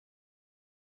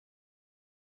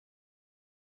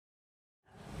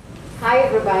Hi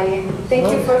everybody,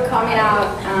 thank you for coming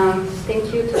out.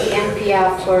 Thank you to the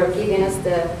NPF for giving us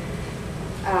the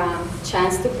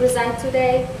chance to present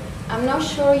today. I'm not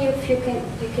sure if you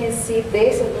can see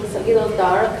this, it looks a little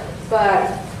dark,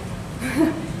 but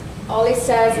all it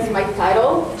says is my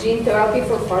title, Gene Therapy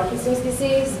for Parkinson's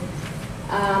Disease.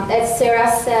 As Sarah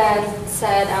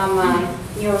said, I'm a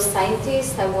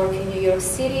neuroscientist. I work in New York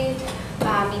City.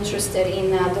 I'm interested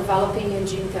in developing new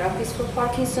gene therapies for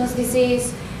Parkinson's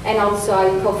disease. And also I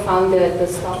co-founded the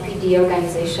Stop PD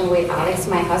organization with Alex,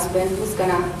 my husband, who's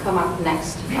gonna come up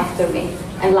next after me.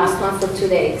 And last one for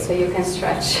today, so you can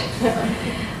stretch.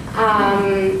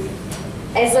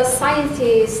 As a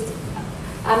scientist,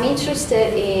 I'm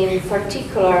interested in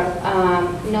particular,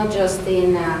 not just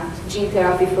in gene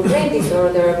therapy for brain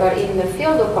disorder, but in the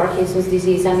field of Parkinson's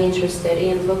disease. I'm interested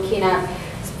in looking at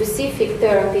specific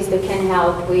therapies that can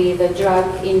help with the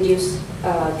drug-induced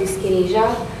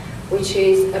dyskinesia, which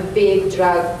is a big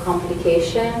drug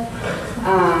complication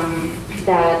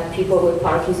that people with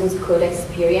Parkinson's could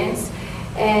experience.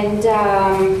 And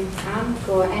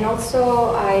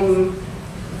also I'm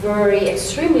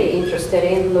extremely interested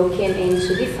in looking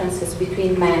into differences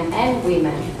between men and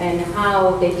women and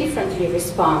how they differently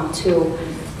respond to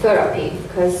therapy,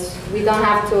 because we don't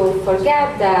have to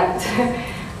forget that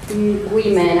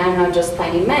women are not just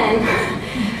tiny men,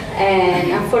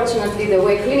 and unfortunately the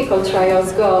way clinical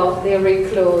trials go, they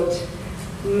recruit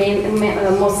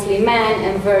mostly men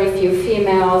and very few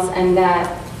females, and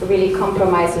that really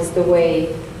compromises the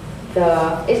way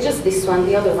it's just this one,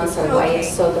 the other ones are white,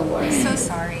 so don't worry. I'm so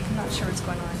sorry, I'm not sure what's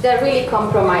going on. That really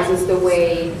compromises the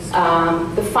way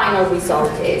the final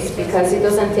result is, because it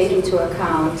doesn't take into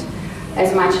account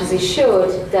as much as it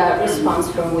should the response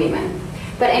from women.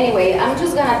 But anyway, I'm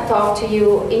just going to talk to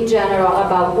you in general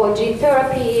about what gene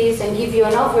therapy is and give you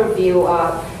an overview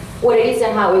of what it is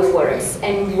and how it works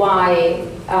and why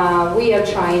we are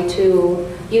trying to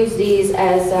use these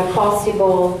as a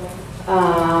possible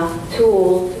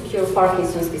tool to cure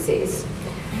Parkinson's disease.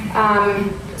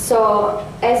 So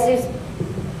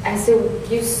as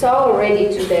you saw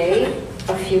already today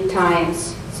a few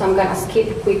times, so I'm going to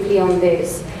skip quickly on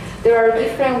this. There are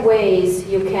different ways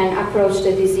you can approach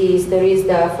the disease. There is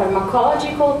the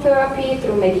pharmacological therapy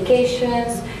through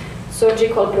medications,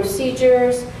 surgical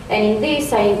procedures, and in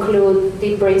this I include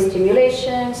deep brain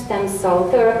stimulation, stem cell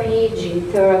therapy, gene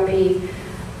therapy,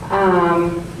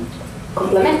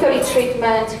 complementary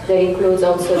treatment that includes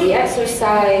also the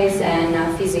exercise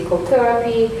and physical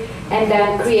therapy, and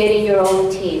then creating your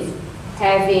own team,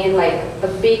 having like a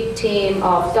big team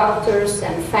of doctors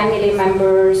and family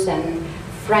members and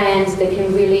friends that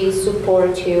can really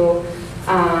support you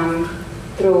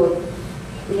through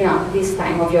this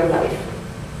time of your life.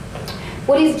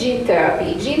 What is gene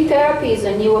therapy? Gene therapy is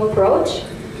a new approach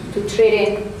to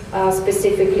treating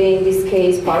specifically in this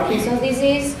case Parkinson's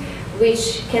disease,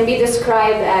 which can be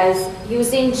described as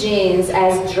using genes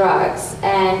as drugs.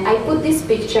 And I put this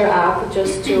picture up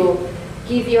just to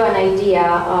give you an idea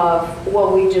of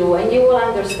what we do, and you will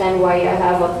understand why I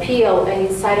have a pill, and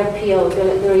inside a pill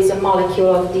there is a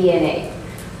molecule of DNA,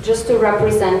 just to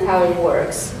represent how it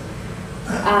works.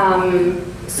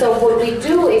 So what we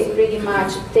do is pretty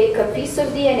much take a piece of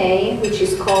DNA, which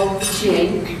is called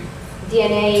gene,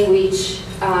 DNA which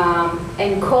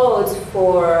encodes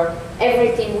for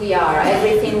everything we are,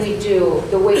 everything we do,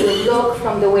 the way we look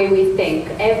from the way we think,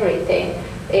 everything.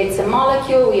 It's a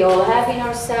molecule we all have in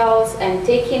our cells, and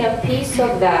taking a piece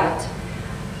of that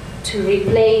to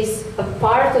replace a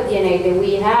part of DNA that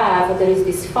we have that is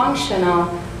dysfunctional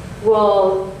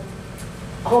will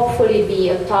hopefully be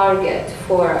a target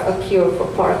for a cure for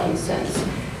Parkinson's.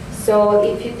 So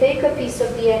if you take a piece of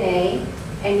DNA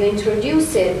and you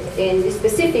introduce it, in this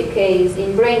specific case,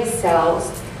 in brain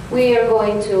cells, we are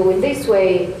going to, in this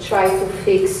way, try to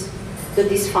fix the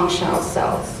dysfunctional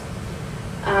cells.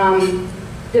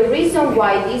 The reason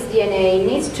why this DNA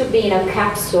needs to be in a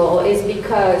capsule is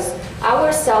because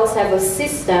our cells have a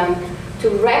system to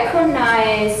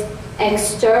recognize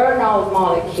external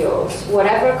molecules,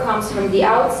 whatever comes from the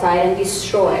outside, and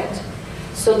destroy it.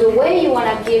 So the way you want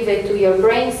to give it to your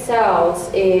brain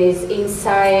cells is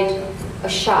inside a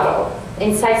shuttle,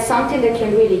 inside something that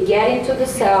can really get into the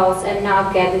cells and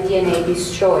not get the DNA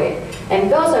destroyed.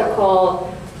 And those are called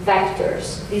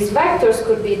vectors. These vectors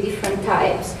could be different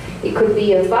types. It could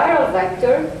be a viral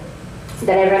vector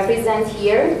that I represent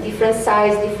here, different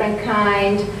size, different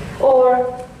kind,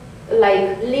 or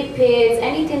like lipids,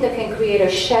 anything that can create a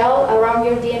shell around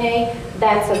your DNA,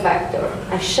 that's a vector,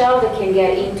 a shell that can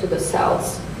get into the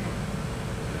cells.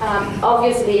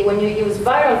 Obviously, when you use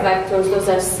viral vectors, those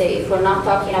are safe. We're not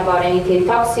talking about anything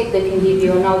toxic that can give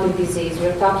you another disease.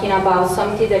 We're talking about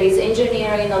something that is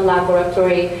engineered in a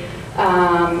laboratory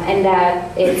and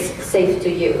that it's safe to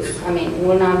use. I mean,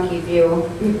 will not give you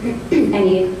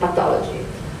any pathology.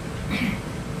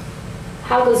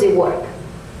 How does it work?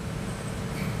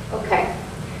 Okay,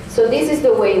 so this is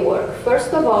the way it works.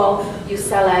 First of all, you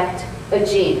select a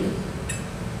gene.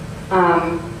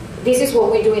 This is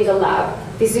what we do in the lab.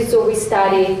 This is what we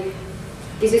study.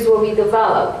 This is what we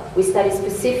develop. We study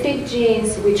specific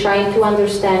genes. We're trying to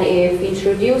understand if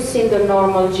introducing the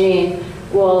normal gene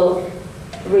will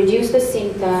reduce the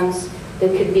symptoms.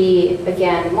 There could be,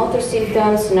 again, motor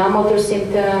symptoms, non-motor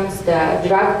symptoms, the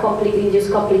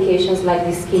drug-induced complications like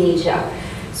dyskinesia.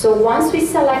 So once we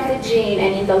select the gene,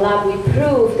 and in the lab we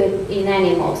prove that in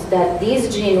animals that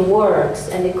this gene works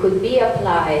and it could be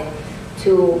applied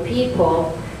to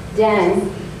people, then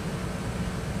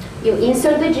you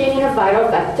insert the gene in a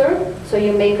viral vector. So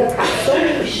you make a capsule,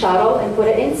 a shuttle, and put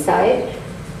it inside.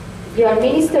 You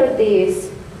administer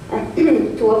this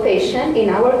to a patient. In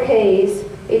our case,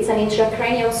 it's an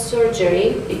intracranial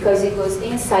surgery because it goes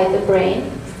inside the brain.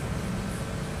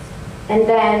 And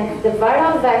then the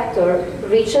viral vector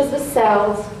reaches the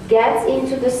cells, gets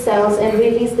into the cells, and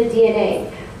releases the DNA.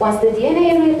 Once the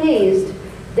DNA is released,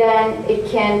 then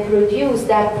it can produce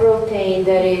that protein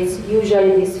that is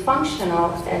usually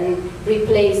dysfunctional and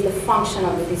replace the function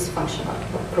of the dysfunctional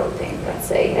protein, let's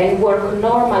say, and work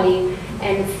normally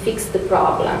and fix the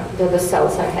problem that the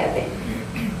cells are having.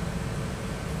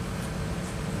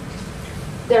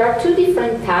 There are two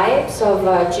different types of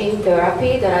gene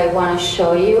therapy that I want to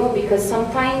show you, because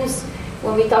sometimes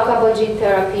when we talk about gene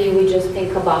therapy, we just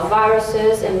think about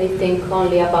viruses and we think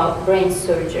only about brain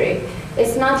surgery.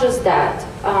 It's not just that.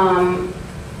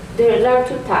 There are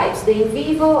two types, the in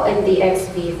vivo and the ex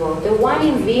vivo. The one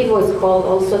in vivo is called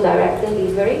also direct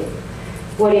delivery.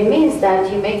 What it means that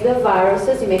you make the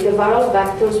viruses, you make the viral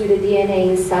vectors with the DNA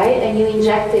inside, and you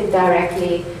inject it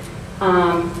directly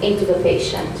into the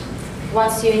patient.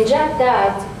 Once you inject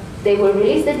that, they will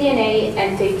release the DNA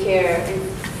and take care and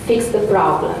fix the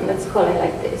problem. Let's call it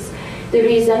like this. There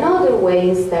is another way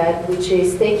instead, which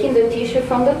is taking the tissue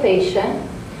from the patient,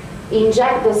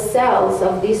 inject the cells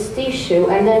of this tissue,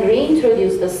 and then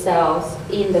reintroduce the cells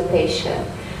in the patient.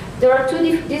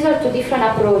 These are two different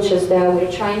approaches that we're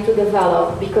trying to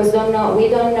develop because we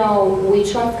don't know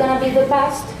which one's going to be the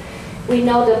best. We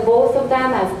know that both of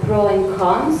them have pros and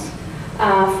cons.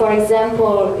 For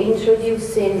example, using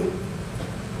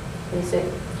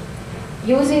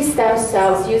stem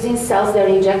cells, using cells that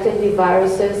are injected with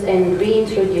viruses and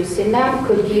reintroducing them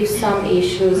could give some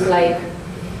issues like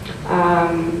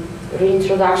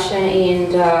reintroduction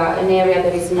in an area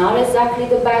that is not exactly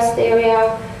the best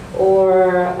area,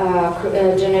 or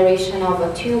generation of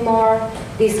a tumor,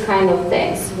 these kind of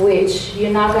things, which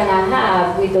you're not going to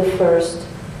have with the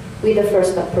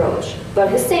first approach. But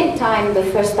at the same time, the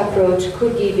first approach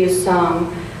could give you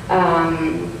some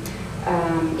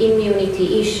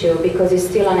immunity issue because it's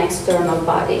still an external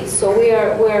body. So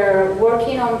we're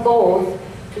working on both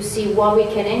to see what we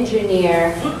can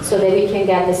engineer so that we can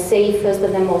get the safest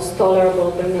and the most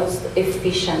tolerable, the most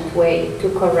efficient way to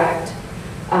correct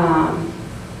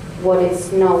what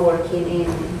is not working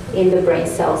in the brain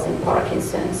cells in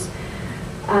Parkinson's.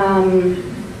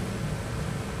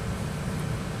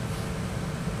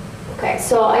 Okay,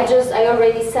 so I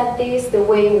already said this. The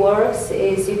way it works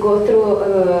is you go through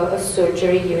a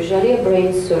surgery, usually a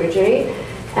brain surgery,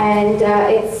 and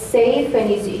it's safe, and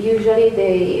it's usually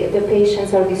the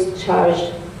patients are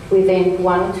discharged within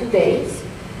 1 or 2 days.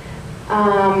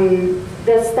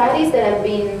 The studies that have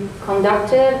been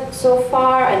conducted so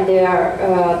far, and they are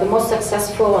the most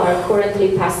successful, are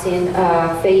currently passing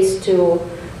phase 2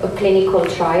 clinical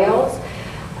trials.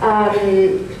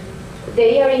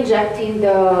 They are injecting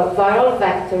the viral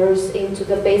vectors into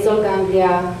the basal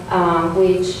ganglia,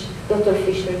 which Dr.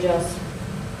 Fisher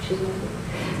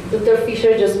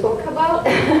just spoke about.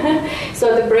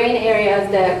 So the brain areas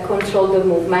that control the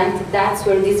movement, that's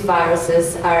where these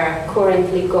viruses are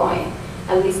currently going,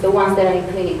 at least the ones that are in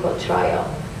clinical trial.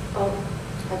 Oh,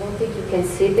 I don't think you can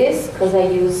see this because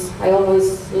I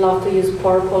always love to use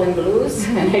purple and blues,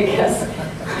 and I guess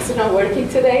it's not working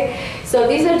today. So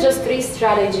these are just 3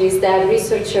 strategies that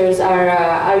researchers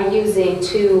are using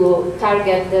to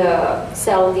target the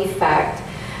cell defect.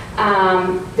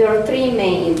 There are 3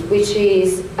 main, which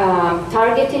is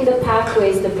targeting the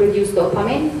pathways that produce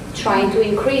dopamine, trying to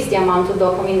increase the amount of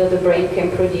dopamine that the brain can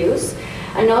produce.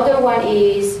 Another one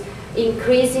is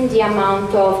increasing the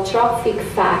amount of trophic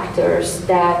factors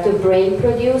that the brain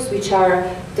produces, which are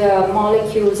the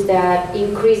molecules that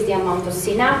increase the amount of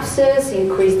synapses,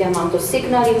 increase the amount of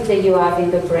signaling that you have in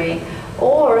the brain,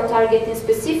 or targeting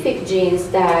specific genes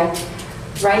that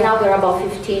right now there are about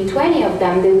 15, 20 of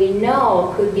them that we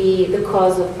know could be the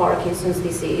cause of Parkinson's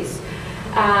disease.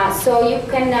 So you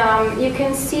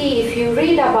can see, if you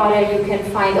read about it, you can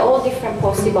find all different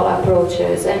possible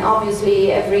approaches, and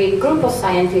obviously every group of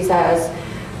scientists has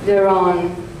their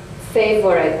own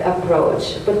favorite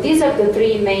approach. But these are the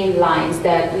three main lines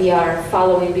that we are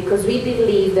following because we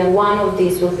believe that one of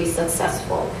these will be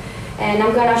successful. And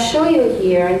I'm going to show you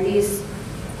here in this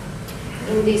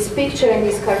picture, in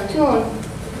this cartoon,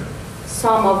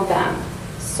 some of them.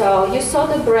 So you saw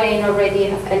the brain already,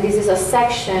 and this is a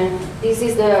section. This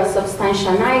is the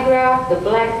substantia nigra, the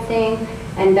black thing,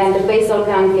 and then the basal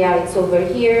ganglia, it's over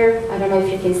here. I don't know if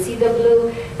you can see the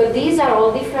blue, but these are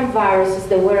all different viruses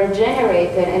that were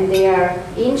generated, and they are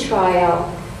in trial.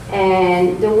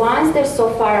 And the ones that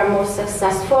so far are most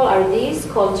successful are these,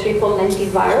 called triple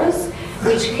lentivirus,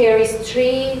 which carries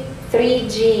three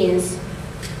genes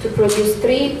to produce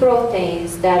 3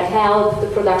 proteins that help the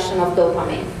production of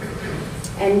dopamine.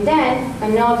 And then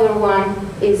another one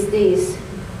is this,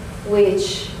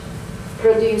 which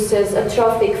produces a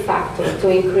trophic factor to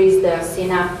increase the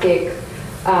synaptic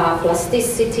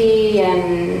plasticity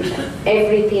and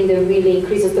everything that really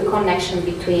increases the connection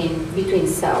between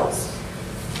cells.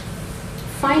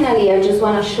 Finally, I just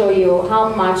want to show you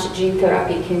how much gene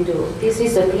therapy can do. This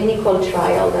is a clinical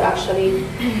trial that actually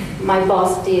my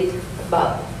boss did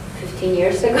about 15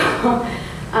 years ago.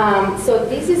 So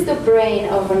this is the brain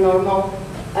of a normal,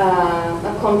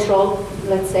 a control,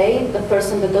 let's say, the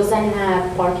person that doesn't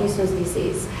have Parkinson's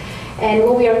disease. And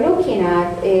what we are looking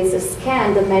at is a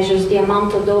scan that measures the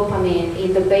amount of dopamine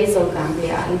in the basal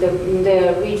ganglia, in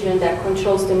the region that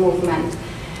controls the movement.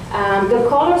 The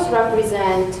colors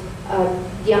represent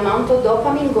the amount of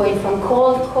dopamine going from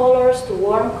cold colors to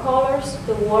warm colors.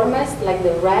 The warmest, like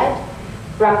the red,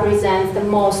 represents the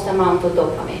most amount of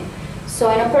dopamine. So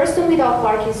in a person without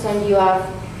Parkinson, you have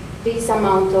this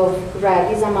amount of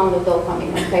red, this amount of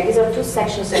dopamine, okay? These are 2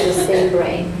 sections of the same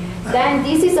brain. Then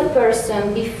this is a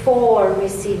person before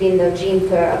receiving the gene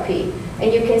therapy,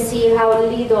 and you can see how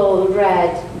little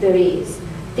red there is.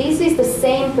 This is the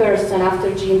same person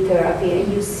after gene therapy,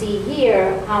 and you see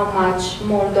here how much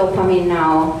more dopamine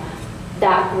now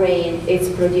that brain is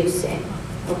producing,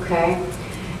 okay?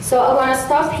 So I want to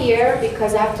stop here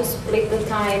because I have to split the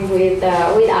time with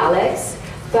Alex,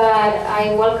 but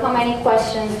I welcome any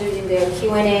questions during the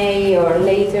Q&A or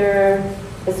later,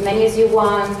 as many as you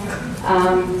want.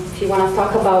 If you want to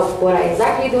talk about what I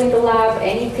exactly do in the lab,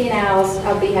 anything else,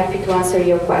 I'll be happy to answer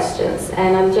your questions.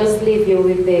 And I'll just leave you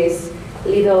with this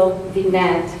little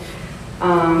vignette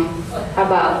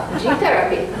about gene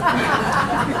therapy.